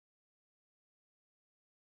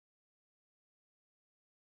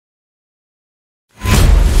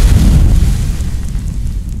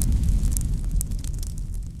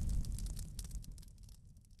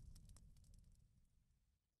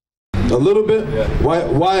A little bit? Yeah.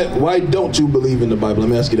 Why don't you believe in the Bible? Let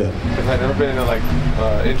me ask you that. Because I've never been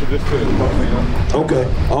introduced to it.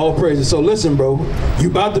 Okay. All praises. So listen, bro. You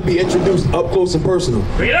about to be introduced up close and personal.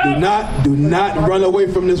 Do not run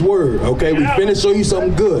away from this word. Okay. We finna show you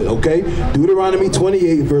something good. Okay. Deuteronomy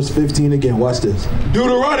 28 verse 15 again. Watch this.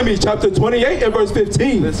 Deuteronomy chapter 28 and verse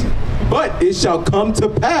 15. Listen. But it shall come to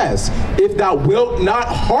pass, if thou wilt not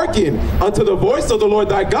hearken unto the voice of the Lord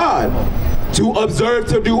thy God, to observe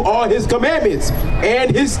to do all his commandments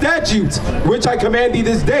and his statutes, which I command thee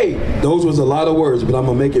this day. Those was a lot of words, but I'm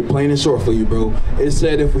gonna make it plain and short for you, bro. It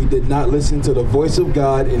said if we did not listen to the voice of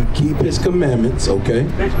God and keep his commandments, okay,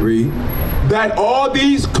 read. That all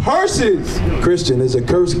these curses. Christian, is a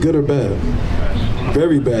curse good or bad?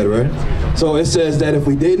 Very bad, right? So it says that if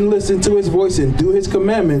we didn't listen to his voice and do his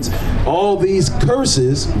commandments, all these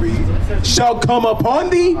curses, read, shall come upon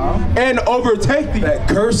thee and overtake thee. That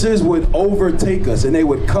curses would overtake us and they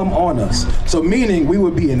would come on us. So meaning we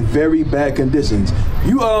would be in very bad conditions.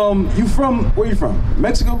 You from, where you from?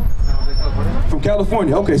 Mexico? From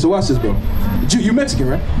California. Okay, so watch this, bro. You Mexican,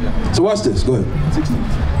 right? Yeah. So watch this. Go ahead. 16.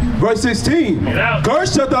 Verse 16.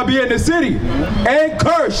 Cursed shalt thou be in the city, and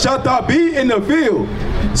cursed shalt thou be in the field.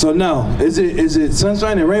 So now, is it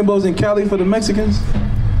sunshine and rainbows in Cali for the Mexicans?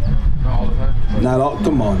 Not all the time. Not all.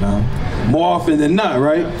 Come on now. More often than not,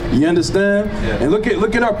 right? You understand? Yeah. And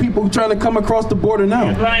look at our people trying to come across the border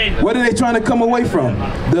now. What are they trying to come away from?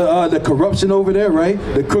 The corruption over there, right?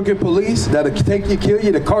 The crooked police that'll take you, kill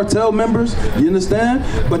you, the cartel members. You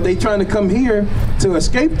understand? But they trying to come here to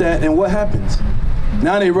escape that, and what happens?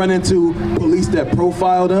 Now they run into police that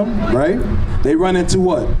profile them, right? They run into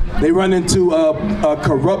what? They run into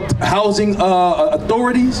corrupt housing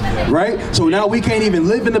authorities, right? So now we can't even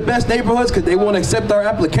live in the best neighborhoods because they won't accept our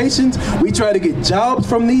applications. We try to get jobs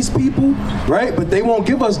from these people, right? But they won't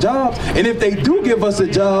give us jobs. And if they do give us a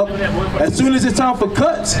job, as soon as it's time for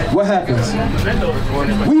cuts, what happens?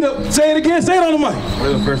 Say it again, say it on the mic.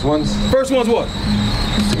 We're the first ones. First ones what?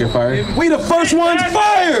 To get fired. We the first ones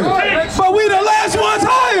fired, but we the last ones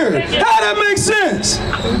hired. How that makes sense?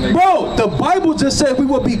 Bro, the Bible just said we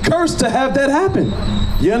will be cursed to have that happen.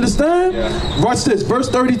 You understand? Yeah. Watch this, verse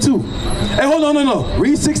 32. Hey, hold on, no.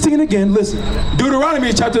 Read 16 again, listen.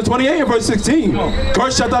 Deuteronomy chapter 28 and verse 16.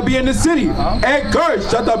 Cursed shalt thou be in the city, and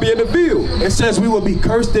cursed shalt thou be in the field. It says we will be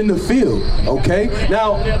cursed in the field, okay?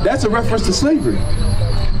 Now, that's a reference to slavery.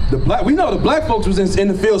 We know the black folks was in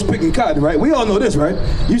the fields picking cotton, right? We all know this, right?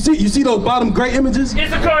 You see those bottom gray images?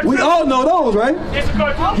 It's a cartoon. We all know those, right? It's a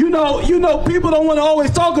cartoon. You know, people don't want to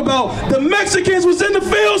always talk about the Mexicans was in the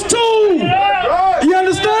fields too. Yeah. You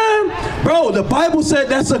understand? Bro, the Bible said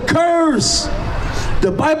that's a curse.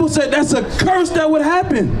 The Bible said that's a curse that would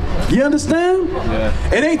happen. You understand?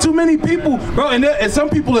 Yeah. It ain't too many people, bro, and some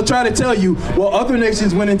people are trying to tell you, well, other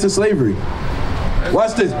nations went into slavery.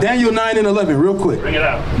 Watch this, Daniel 9 and 11, real quick. Bring it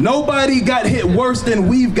out. Nobody got hit worse than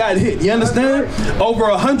we've got hit. You understand? Over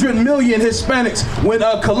 100 million Hispanics when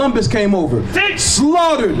Columbus came over.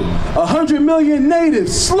 Slaughtered. 100 million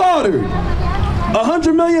natives slaughtered.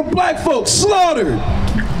 100 million black folks slaughtered.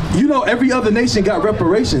 You know every other nation got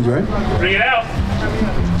reparations, right? Bring it out.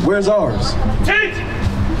 Where's ours?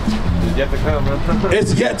 It's yet to come.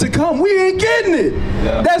 It's yet to come. We ain't getting it.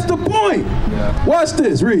 Yeah. That's the point. Yeah. Watch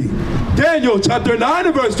this, read. Daniel chapter 9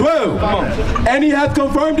 and verse 12. And he hath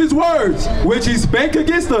confirmed his words, which he spake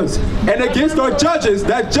against us, and against our judges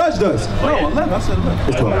that judged us. No, 11. I said 11.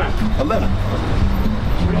 It's 12. 11.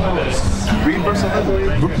 Read verse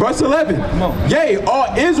 11. Verse 11. Yea,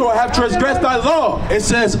 all Israel have transgressed thy law. It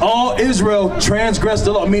says all Israel transgressed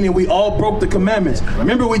the law, meaning we all broke the commandments.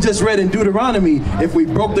 Remember we just read in Deuteronomy, if we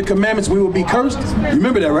broke the commandments, we would be cursed. You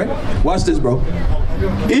remember that, right? Watch this, bro.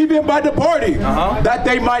 Even by departing, that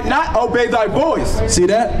they might not obey thy voice. See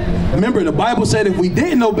that? Remember, the Bible said if we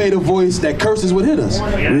didn't obey the voice, that curses would hit us.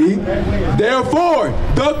 Read. Therefore,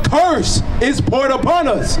 the curse is poured upon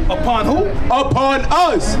us. Upon who? Upon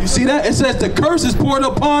us. You see that? It says the curse is poured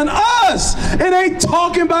upon us. It ain't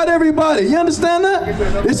talking about everybody. You understand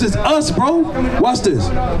that? This is us, bro. Watch this.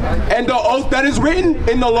 And the oath that is written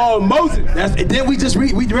in the law of Moses. Then we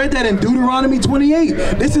read that in Deuteronomy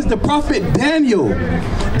 28. This is the prophet Daniel.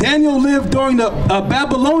 Daniel lived during the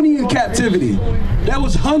Babylonian captivity. That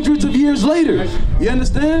was hundreds of years later. You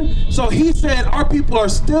understand? So he said our people are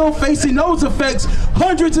still facing those effects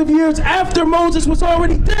hundreds of years after Moses was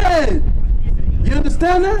already dead. You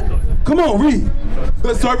understand that? Come on, read.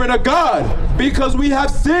 the servant of God, because we have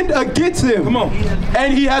sinned against him. Come on.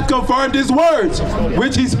 And he hath confirmed his words,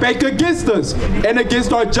 which he spake against us, and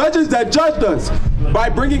against our judges that judged us, by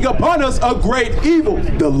bringing upon us a great evil.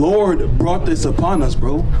 The Lord brought this upon us,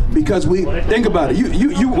 bro, because we, think about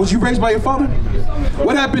it. Was you raised by your father?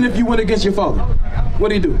 What happened if you went against your father? What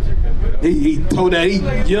did he do? He told that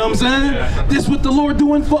you know what I'm saying? This is what the Lord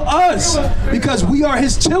doing for us, because we are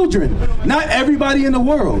his children. Not everybody in the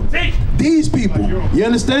world. These people, you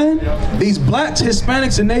understand? These blacks,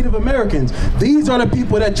 Hispanics, and Native Americans, these are the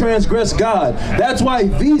people that transgress God. That's why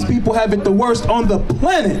these people have it the worst on the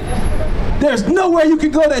planet. There's nowhere you can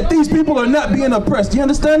go that these people are not being oppressed. You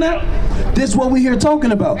understand that? This is what we're here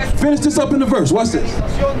talking about. Finish this up in the verse. Watch this.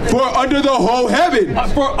 For under the whole heaven,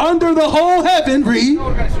 read,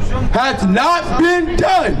 hath not been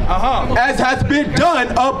done, as hath been done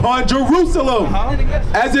upon Jerusalem,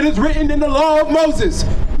 as it is written in the law of Moses.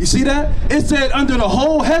 You see that? It said under the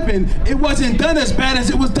whole heaven, it wasn't done as bad as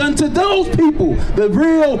it was done to those people, the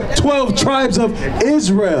real 12 tribes of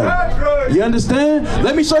Israel. You understand?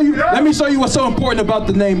 Let me show you what's so important about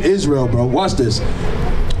the name Israel, bro. Watch this.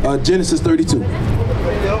 Genesis 32.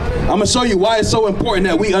 I'm going to show you why it's so important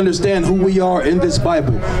that we understand who we are in this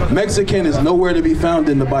Bible. Mexican is nowhere to be found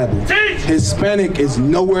in the Bible. Hispanic is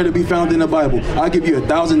nowhere to be found in the Bible. I'll give you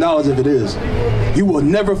 $1,000 if it is. You will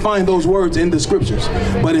never find those words in the scriptures.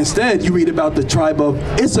 But instead, you read about the tribe of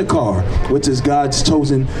Issachar, which is God's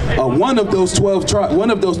chosen, one of those 12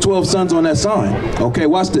 sons on that sign. Okay,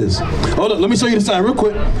 watch this. Hold up, let me show you the sign real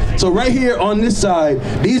quick. So right here on this side,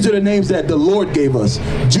 these are the names that the Lord gave us.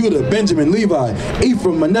 Judah, Benjamin, Levi,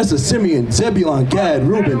 Ephraim, Manasseh, Simeon, Zebulun, Gad,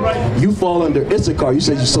 Reuben. You fall under Issachar. You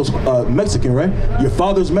said you're so Mexican, right? Your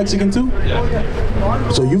father's Mexican too?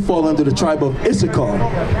 Yeah. So you fall under the tribe of Issachar.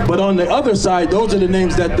 But on the other side, those are the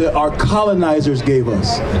names that our colonizers gave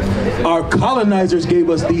us. Our colonizers gave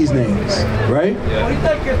us these names, right?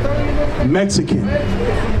 Yeah. Mexican,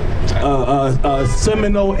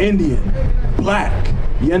 Seminole Indian, Black.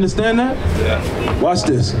 You understand that? Yeah. Watch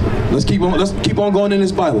this. Let's keep on going in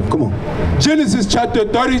this Bible. Come on. Genesis chapter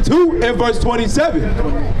 32 and verse 27.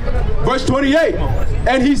 Verse 28.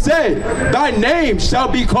 And he said, thy name shall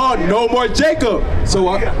be called no more Jacob.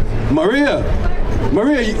 So Maria,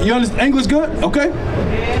 you understand English good? Okay.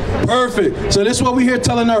 Perfect. So this is what we're here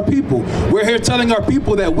telling our people. We're here telling our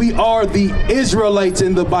people that we are the Israelites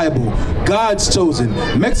in the Bible. God's chosen.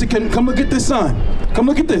 Mexican, come look at this sign. Come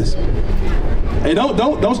look at this. Hey,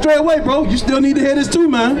 don't stray away, bro. You still need to hear this too,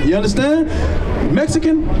 man. You understand?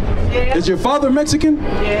 Mexican? Yeah. Is your father Mexican?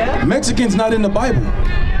 Yeah. Mexican's not in the Bible.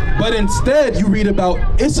 But instead, you read about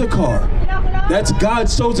Issachar. That's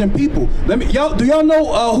God's chosen people. Do y'all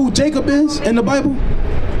know who Jacob is in the Bible?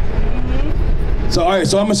 So all right,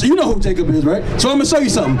 so you know who Jacob is, right? So I'm gonna show you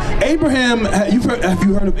something. Abraham, have you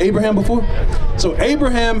heard of Abraham before? So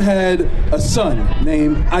Abraham had a son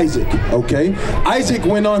named Isaac, okay? Isaac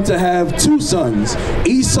went on to have two sons,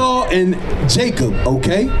 Esau and Jacob,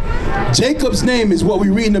 okay? Jacob's name is what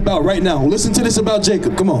we're reading about right now. Listen to this about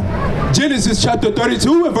Jacob, come on. Genesis chapter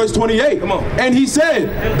 32 and verse 28. Come on. And he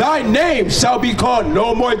said, thy name shall be called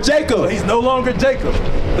no more Jacob. So he's no longer Jacob.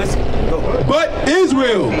 Listen. But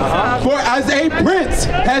Israel, for as a prince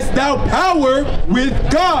hast thou power with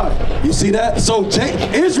God. You see that? So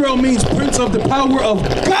Israel means prince of the power of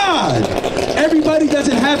God. Everybody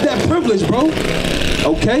doesn't have that privilege, bro.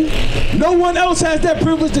 Okay? No one else has that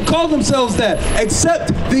privilege to call themselves that except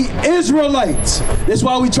the Israelites. That's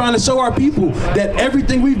why we're trying to show our people that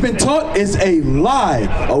everything we've been taught is a lie.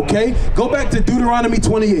 Okay? Go back to Deuteronomy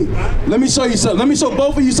 28. Let me show you something. Let me show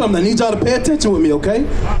both of you something. I need y'all to pay attention with me, okay?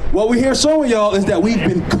 What we're here showing y'all is that we've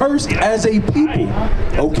been cursed as a people.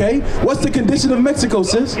 Okay? What's the condition of Mexico,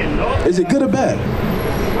 sis? Is it good or bad?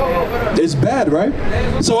 It's bad, right?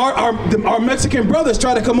 So our Mexican brothers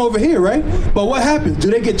try to come over here, right? But what happens? Do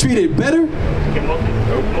they get treated better?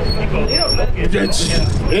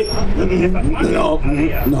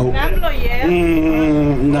 No.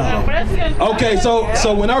 Okay,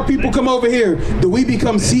 so when our people come over here, do we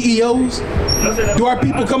become CEOs? Do our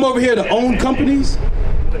people come over here to own companies?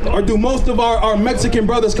 Or do most of our Mexican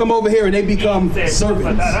brothers come over here and they become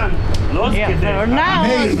servants? Yeah, now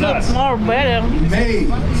it's more better.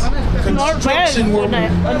 Maids, construction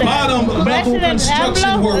workers, bottom level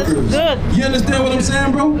construction workers. You understand what I'm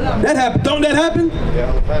saying, bro? That happen. Don't that happen?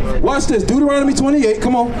 Watch this. Deuteronomy 28.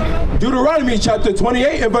 Come on. Deuteronomy chapter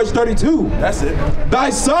 28 and verse 32. That's it. Thy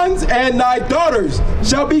sons and thy daughters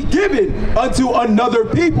shall be given unto another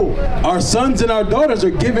people. Our sons and our daughters are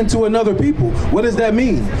given to another people. What does that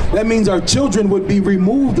mean? That means our children would be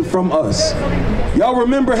removed from us. Y'all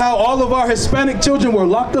remember how all of our Hispanic children were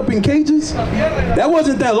locked up in cages? That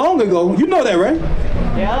wasn't that long ago. You know that, right?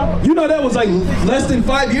 Yeah. You know that was like less than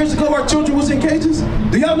 5 years ago our children was in cages?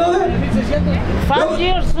 Do y'all know that? 5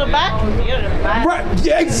 years back. Right,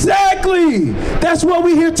 yeah, exactly. That's what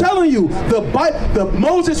we here telling you.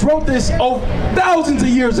 Moses wrote this thousands of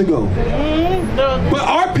years ago. But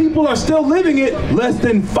our people are still living it less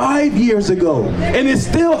than 5 years ago. And it's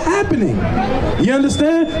still happening. You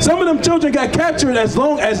understand? Some of them children got captured as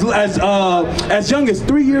young as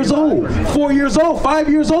 3 years old, 4 years old, 5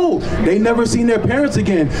 years old. They never seen their parents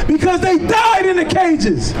again because they died in the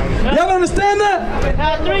cages. Y'all understand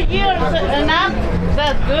that? 3 years and up,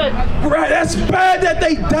 that's good. Right, that's bad that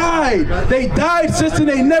they died. They died, sister,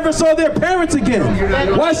 they never saw their parents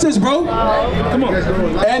again. Watch this, bro. Come on.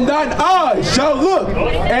 And thine eyes shall look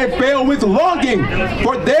and fail with longing,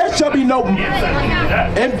 for there shall be no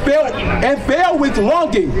and fail with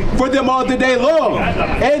longing for them all the day long,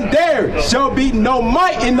 and there shall be no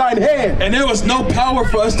might in thine hand. And there was no power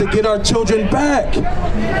for us to get our children back.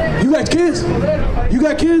 You got kids? You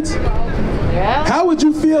got kids? Yeah. How would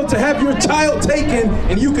you feel to have your child taken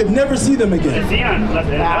and you could never see them again?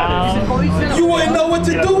 You wouldn't know what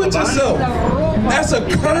to do with yourself. That's a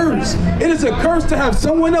curse. It is a curse to have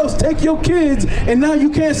someone else take your kids and now you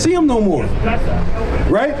can't see them no more.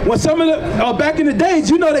 Right? When some of the back in the days,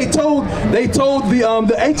 you know, they told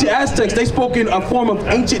the ancient Aztecs, they spoke in a form of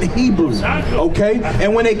ancient Hebrew. Okay?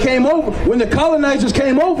 And when they came over, when the colonizers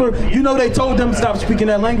came over, you know, they told them stop speaking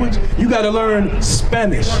that language. You got to learn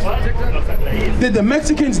Spanish. Did the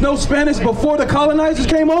Mexicans know Spanish before the colonizers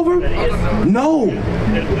came over? No.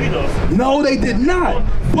 No, they did not.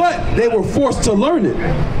 But they were forced to learn it.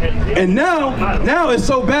 And now it's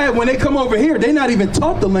so bad when they come over here, they're not even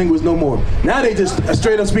taught the language no more. Now they just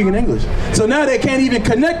straight up speaking English. So now they can't even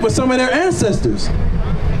connect with some of their ancestors.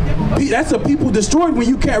 That's a people destroyed when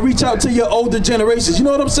you can't reach out to your older generations. You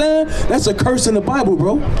know what I'm saying? That's a curse in the Bible,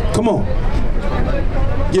 bro. Come on.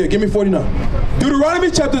 Yeah, give me 49. Deuteronomy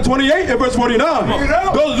chapter 28 and verse 49.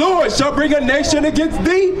 The Lord shall bring a nation against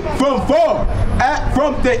thee from far,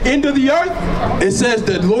 from the end of the earth. It says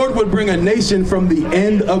the Lord would bring a nation from the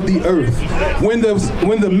end of the earth. When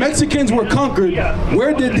the Mexicans were conquered,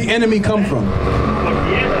 where did the enemy come from?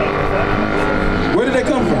 Where did they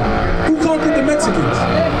come from? Who conquered the Mexicans?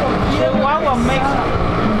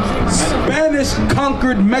 Spanish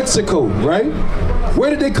conquered Mexico, right? Where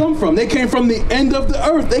did they come from? They came from the end of the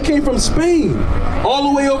earth. They came from Spain, all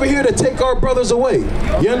the way over here to take our brothers away.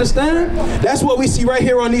 You understand? That's what we see right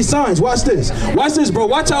here on these signs. Watch this. Watch this, bro.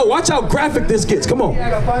 Watch how graphic this gets. Come on.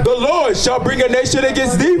 The Lord shall bring a nation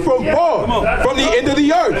against thee from far, from the end of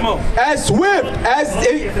the earth, as swift as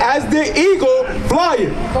the eagle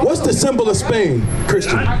flyeth. What's the symbol of Spain,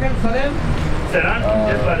 Christian? I'm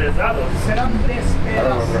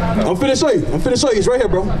finna show you. It's right here,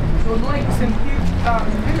 bro.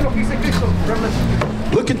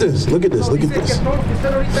 Look at this. Look at this. Look at this.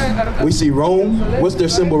 We see Rome. What's their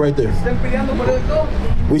symbol right there?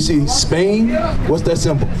 We see Spain. What's that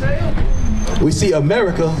symbol? We see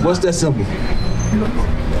America. What's that symbol?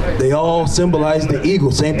 They all symbolize the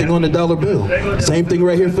eagle. Same thing on the dollar bill. Same thing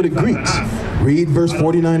right here for the Greeks. Read verse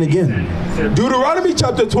 49 again. Deuteronomy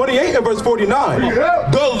chapter 28 and verse 49.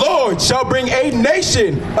 The Lord shall bring a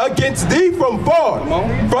nation against thee from far,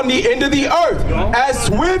 from the end of the earth, as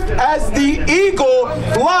swift as the eagle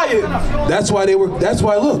flyeth. That's why look,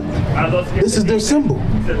 this is their symbol.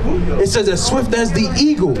 It says as swift as the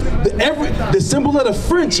eagle. The symbol of the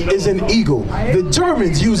French is an eagle. The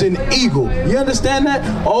Germans use an eagle. You understand that?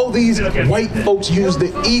 All these white folks use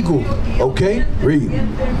the eagle. Okay? Read.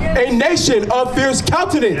 A nation of fierce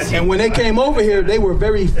countenance. And when they came over here, they were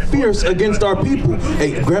very fierce against our people.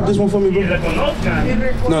 Hey, grab this one for me, bro.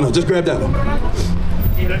 No, just grab that one.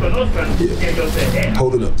 Yeah.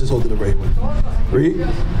 Hold it up. Just hold it up right here. Read.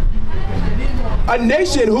 A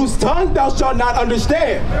nation whose tongue thou shalt not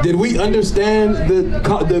understand. Did we understand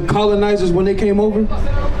the colonizers when they came over?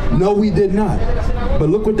 No, we did not. But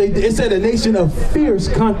look what they did. It said a nation of fierce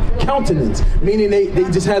countenance, meaning they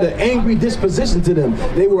just had an angry disposition to them.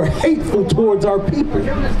 They were hateful towards our people.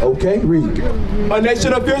 Okay, read. A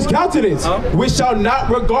nation of fierce countenance, which shall not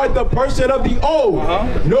regard the person of the old,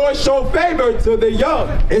 nor show favor to the young.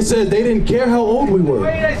 It says they didn't care how old we were.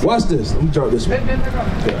 Watch this. Let me draw this one.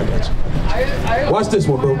 Okay, I got you. Watch this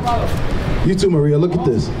one, bro. You too, Maria. Look at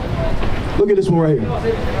this. Look at this one right here.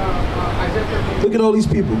 Look at all these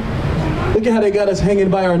people. Look at how they got us hanging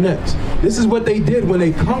by our necks. This is what they did when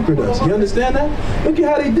they conquered us. You understand that? Look at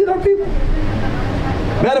how they did our people.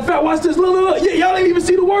 Matter of fact, watch this. Look. Y'all ain't even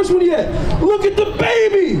see the worst one yet. Look at the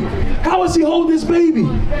baby. How is he holding this baby?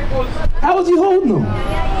 How is he holding him?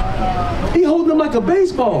 He holding him like a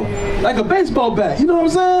baseball bat. You know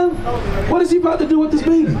what I'm saying? What is he about to do with this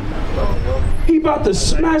baby? He about to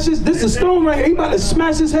smash this is a stone right here. He about to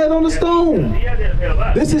smash his head on the stone.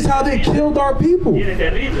 This is how they killed our people.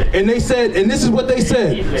 And they said, and this is what they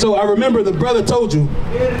said. So I remember the brother told you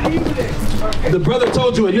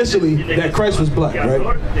initially that Christ was black, right?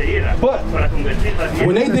 But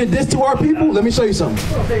when they did this to our people, let me show you something.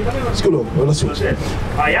 Scoot over, let's switch.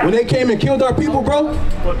 When they came and killed our people, bro,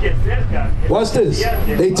 watch this.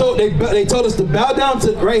 They told us to bow down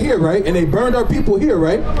to right here, right? And they burned our people here,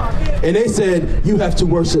 right? And they said, you have to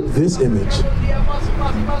worship this image.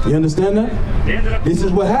 You understand that? This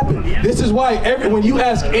is what happened. This is why when you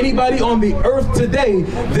ask anybody on the earth today,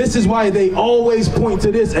 this is why they always point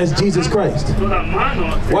to this as Jesus Christ.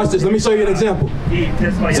 Watch this. Let me show you an example.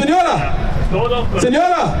 Senora!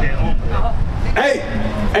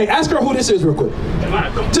 Hey, ask her who this is real quick.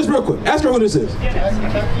 Just real quick. Ask her who this is.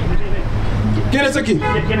 ¿Quién es aquí?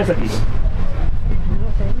 ¿Quién es aquí?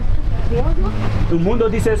 Tu mundo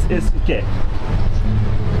dices es ¿qué?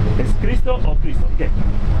 ¿Es Cristo o Cristo? ¿Qué?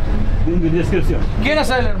 Descripción. ¿Quién es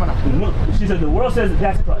él, hermana? She said the world says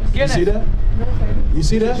that's Christ. You see that? You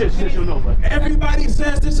see that? She said she'll know, but everybody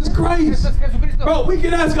says this is Christ. Bro, we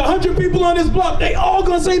can ask 100 people on this block. They all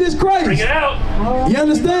gonna say this Christ. bring it out. You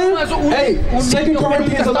understand? Hey, 2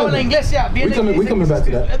 Corinthians 11. We coming back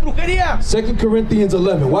to that. 2 Corinthians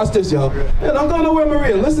 11. Watch this, y'all. Hey, don't go nowhere,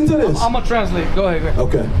 Maria. Listen to this. I'm gonna translate. Go ahead.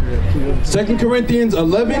 Okay. 2 Corinthians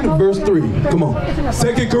 11, verse 3. Come on.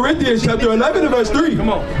 2 Corinthians chapter 11 and verse 3. Come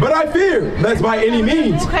on. But I fear, lest by any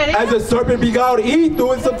means, as the serpent beguiled Eve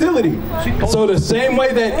through its subtlety. So the same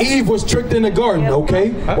way that Eve was tricked in the garden,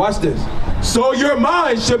 okay? Watch this. So your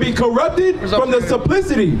mind should be corrupted from the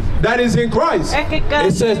simplicity that is in Christ.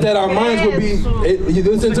 It says that our minds would be, you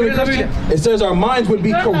listen to me, Christian? It says our minds would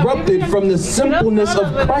be corrupted from the simpleness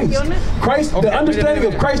of Christ. The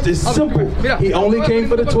understanding of Christ is simple. He only came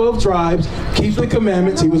for the 12 tribes, keep the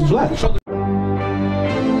commandments, he was black.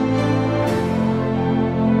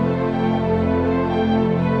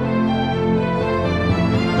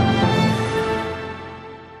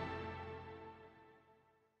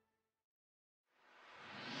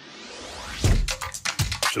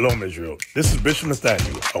 Shalom, Israel. This is Bishop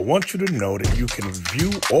Nathaniel. I want you to know that you can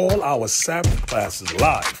view all our Sabbath classes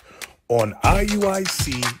live on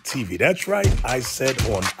IUIC TV. That's right, I said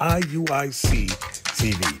on IUIC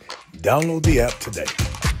TV. Download the app today.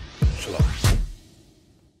 Shalom.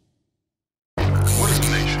 What is the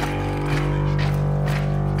nation?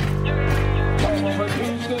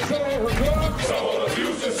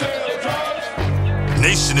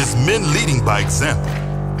 Nation is men leading by example.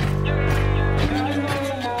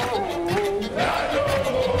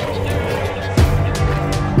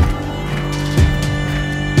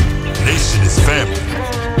 Nation is family.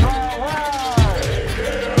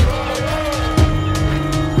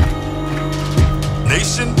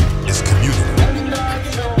 Nation is community.